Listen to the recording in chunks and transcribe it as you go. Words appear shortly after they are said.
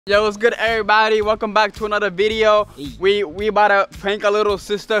Yo, what's good, everybody? Welcome back to another video. We about to prank our little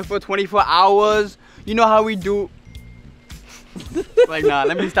sister for 24 hours. You know how we do. Like, nah,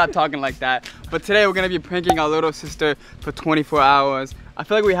 let me stop talking like that. But today we're gonna be pranking our little sister for 24 hours. I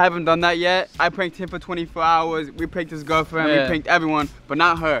feel like we haven't done that yet. I pranked him for 24 hours. We pranked his girlfriend. We pranked everyone, but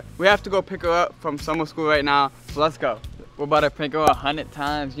not her. We have to go pick her up from summer school right now. So let's go. We're about to prank her 100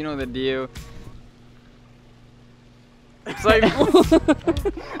 times. You know the deal. It's like,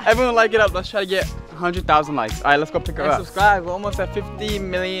 everyone like it up. Let's try to get 100,000 likes. All right, let's go pick her up. Subscribe. We're almost at 50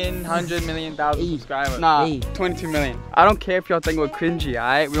 million, 100 million, 1,000 subscribers. Nah, 22 million. I don't care if y'all think we're cringy, all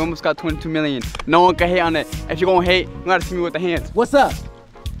right? We almost got 22 million. No one can hate on it. If you're gonna hate, you gotta see me with the hands. What's up?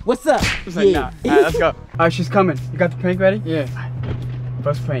 What's up? It's like, nah. All right, let's go. All right, she's coming. You got the prank ready? Yeah. All right.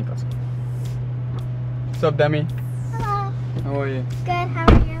 First prank. Let's go. What's up, Demi? Hello. How are you? Good. How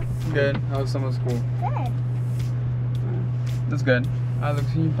are you? Good. How was summer school? Good. That's good. Alright, look,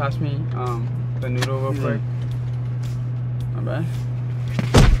 can you pass me the noodle real quick? Not bad.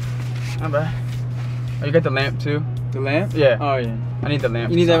 Not bad. Oh, you got the lamp too? The lamp? Yeah. Oh yeah. I need the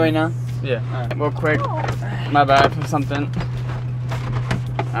lamp. You need that right now? Yeah. Alright, real quick. My bad for something.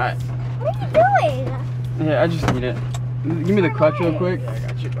 Alright. What are you doing? Yeah, I just need it. Give me the clutch real quick. Yeah, I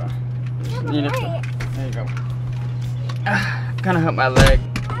got you, bro. Just need it. There you go. Kinda hurt my leg.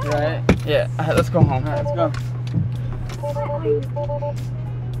 Right? Yeah. Alright, let's go home. Alright, let's go.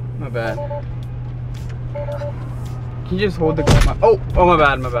 My bad. Can you just hold the gun? Oh, my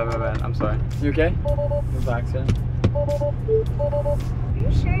bad. I'm sorry. You okay? It was an accident. Are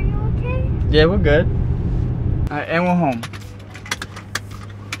you sure you're okay? Yeah, we're good. Alright, and we're home.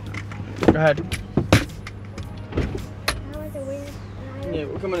 Go ahead. That was a weird ride. Yeah,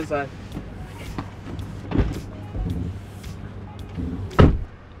 we're coming inside.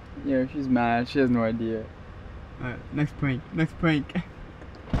 Yeah, she's mad. She has no idea. Alright, next prank.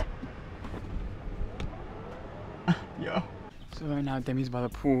 Yo. So right now, Demi's by the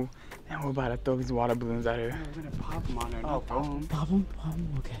pool, and we're about to throw these water balloons at her. Yeah, we're gonna pop them on her. Oh, pop them? Pop them?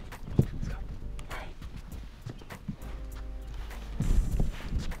 Okay. Let's go.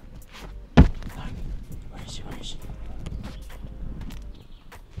 Alright. Where is she?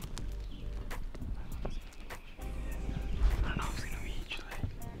 I don't know if it's gonna reach.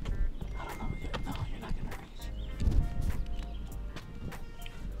 I don't know. No, you're not gonna reach.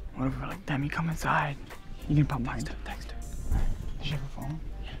 What if we're like, Demi, come inside? You can pop mine. Text her. Does she have a phone?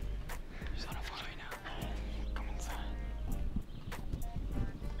 Yeah. She's on her phone right now. Come inside.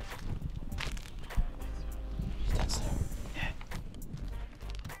 You text her? Yeah.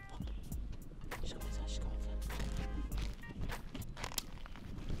 She's coming inside.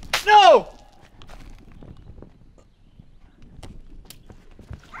 No!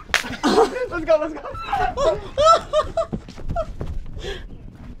 Let's go.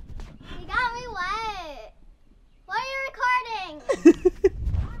 You got me wet. Why are you recording?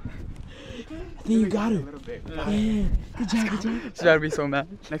 I think you got her. A little bit. Yeah. Good job. She's gotta be so mad.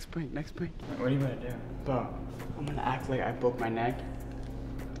 Next prank. What are you gonna do? Bro, I'm gonna act like I broke my neck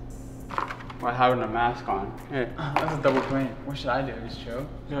while having a mask on. Hey, that's a double prank. What should I do? Just chill?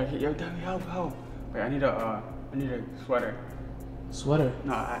 Yo, Demi, help. Wait, I need a sweater. Sweater.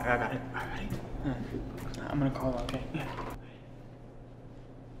 No, I got it. All right, ready? I'm gonna call her, okay? Yeah.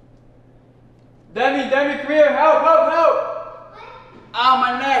 Demi, come here. Help. Ow,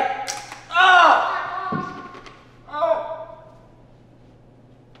 my neck. Oh!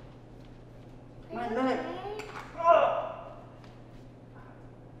 My neck.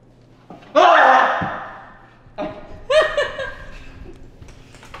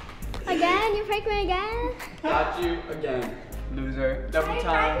 Again? You prank me again? Got you again, loser. Double How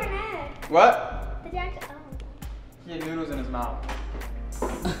time. did you crack your neck? What? Did you actually? Oh. He had noodles in his mouth.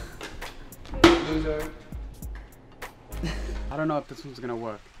 Loser. I don't know if this one's gonna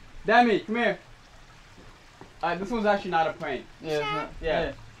work. Demi, come here. This one's actually not a prank. Yeah, it's not,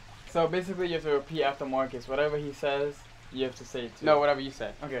 yeah. So basically you have to repeat after Marcus. Whatever he says, you have to say it too. No, whatever you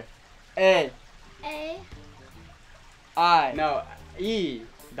say. Okay. A. I. No, E.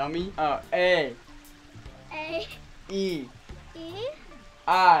 Dummy. A. A. E. E.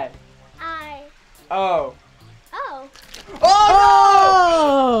 I. O. Oh.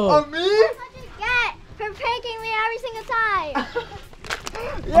 Oh! On me? What'd you get for pranking me every single time?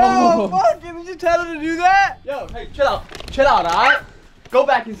 Yo, fuck, did you tell her to do that? Yo, hey, chill out, alright? Go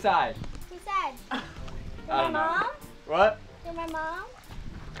back inside. Who said? I don't know. My mom? What? You're my mom?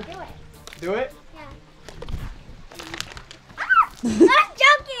 Do it. Do it? Yeah. I'm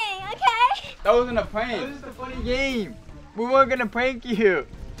joking, okay? That wasn't a prank. That was just a funny game. We weren't gonna prank you.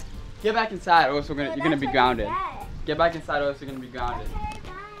 Get back inside or else you're gonna be grounded. Get back inside or else you're gonna be grounded. Okay,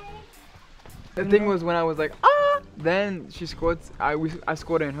 bye. talking The thing about? was when I was like, ah, then she scored. I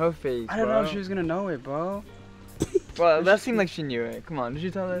scored it in her face. I didn't bro. know she was gonna know it, bro. Well, that seemed like she knew it. Come on, did you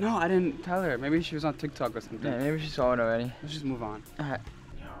tell her? No, I didn't tell her. Maybe she was on TikTok or something. Yeah, maybe she saw it already. Let's just move on. Alright.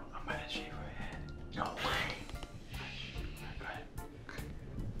 Yo, I'm about to shave her head. No way. Go ahead.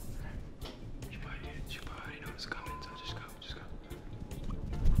 She probably already knows it's coming, so just go, just go.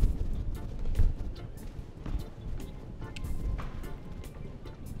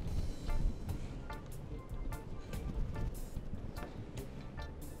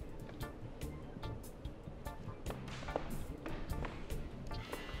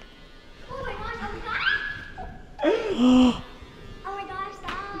 Oh my gosh, oh my gosh,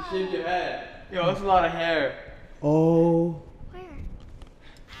 stop. Shave your head. Yo, that's a lot of hair. Oh. Where?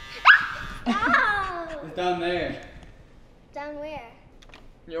 Stop. It's down there. Down where?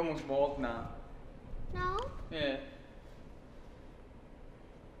 You're almost bald now. No? Yeah.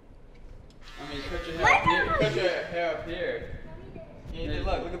 I mean, cut your hair What up here. am I Cut your hair up here. No, you didn't.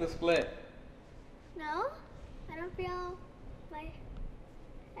 Yeah, look at the split. No? I don't feel my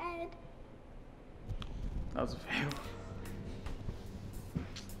head. That was a fail.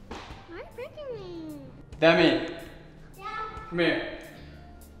 Why are you breaking me? Demi, Yeah. come here.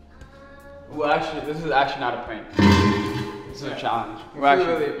 Well, actually, this is actually not a prank. This is a challenge. We We're feel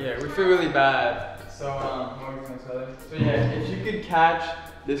actually, really- yeah, we feel really bad. So, what are we gonna say? So yeah, if you could catch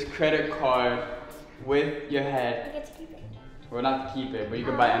this credit card with your I head, get to keep it. well, not to keep it, but you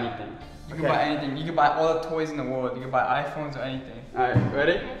can buy anything. You can buy anything. You can buy all the toys in the world. You can buy iPhones or anything. All right,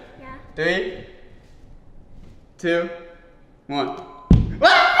 ready? Yeah. 3, 2, 1.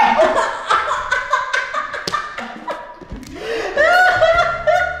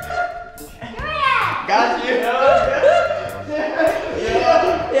 Got you.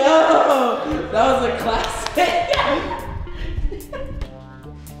 Yo, that was a classic.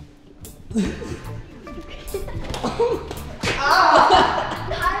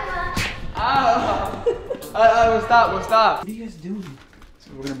 We'll stop. We'll stop. What are you guys doing?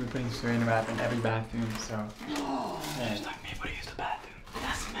 So we're gonna be putting saran wrap in every bathroom. So yeah. Just like me, but use the bathroom.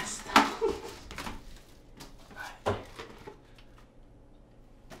 That's messed up.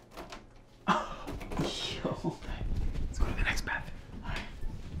 Yo. Let's go to the next bathroom.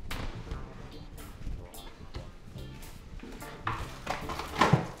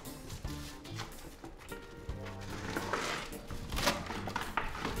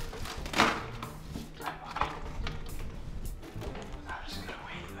 I'm just gonna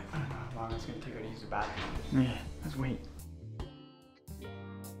wait. Like, I don't know how long it's gonna take her to use the bathroom. Yeah. Let's wait.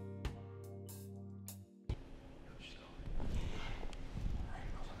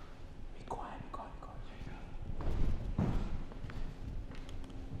 Be quiet, be quiet, be quiet.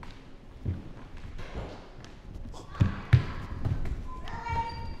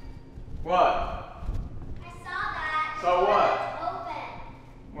 What? I saw that. Saw what? It's open.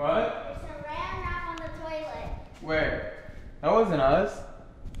 What? It's a saran wrap on the toilet. Where? That wasn't us.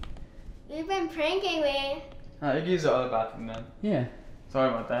 You've been pranking me. You can use the other bathroom then. Yeah. Sorry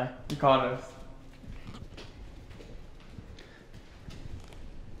about that. You caught us.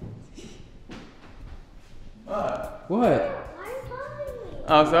 What? What? Why are you following me?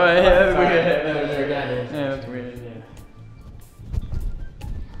 Oh, sorry. Yeah, that's Sorry. weird. Yeah, That's weird. that is. Yeah, that's weird. Yeah.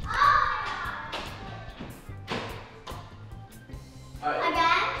 Alright.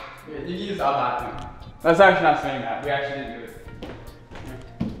 Again? Yeah, you can use our bathroom. That's actually not saying that. We actually didn't do it.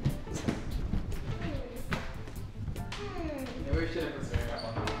 Yeah, we should have put saran wrap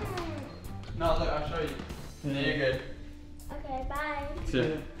on. No, look, I'll show you. Yeah, you're good. Okay, bye. See ya.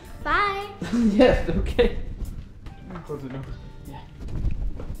 Bye. Yes, okay. Close the door. I'm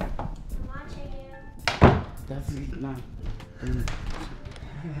watching you. That's not.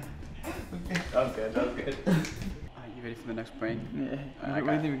 That was good. That was good. Alright, you ready for the next prank? Yeah. I What do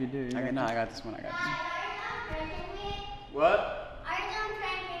got- you think we could do? I got this one. I got this one. Are you done pranking me? What? Are you done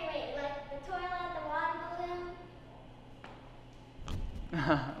pranking me? Like the toilet, the water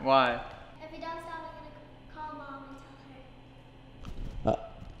balloon? Why? If you don't stop, I'm gonna call mom and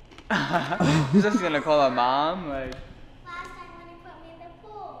tell her. He's just gonna call her mom? Like, Last time when you put me in the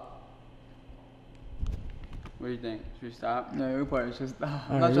pool. What do you think? Should we stop? no, we probably just. I'm Alright,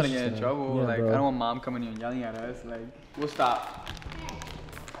 not trying to let's get in just, trouble. yeah, like, bro. I don't want mom coming here and yelling at us. Like, We'll stop. Okay.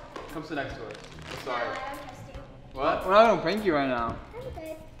 Come sit next to us. I'm No, sorry. I don't trust you. What? we're not gonna prank you right now. I'm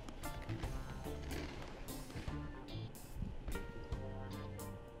good.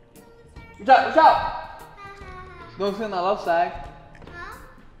 Watch out! Watch out! Ha ha Don't sit on the love side. ha. Huh?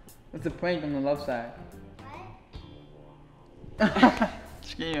 It's a prank on the love side. What?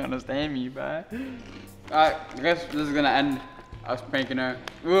 She can't understand me, bro. Alright, I guess this is gonna end I was pranking her.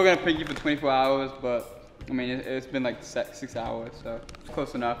 We were gonna prank you for 24 hours, but I mean, it's been like 6 hours, so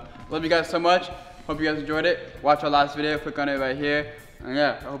close enough. Love you guys so much. Hope you guys enjoyed it. Watch our last video, click on it right here. And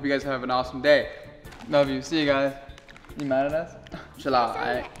yeah, I hope you guys have an awesome day. Love you. See you guys. You mad at us? Chill out,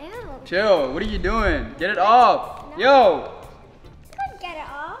 alright? Chill. What are you doing? Get it off. Yo.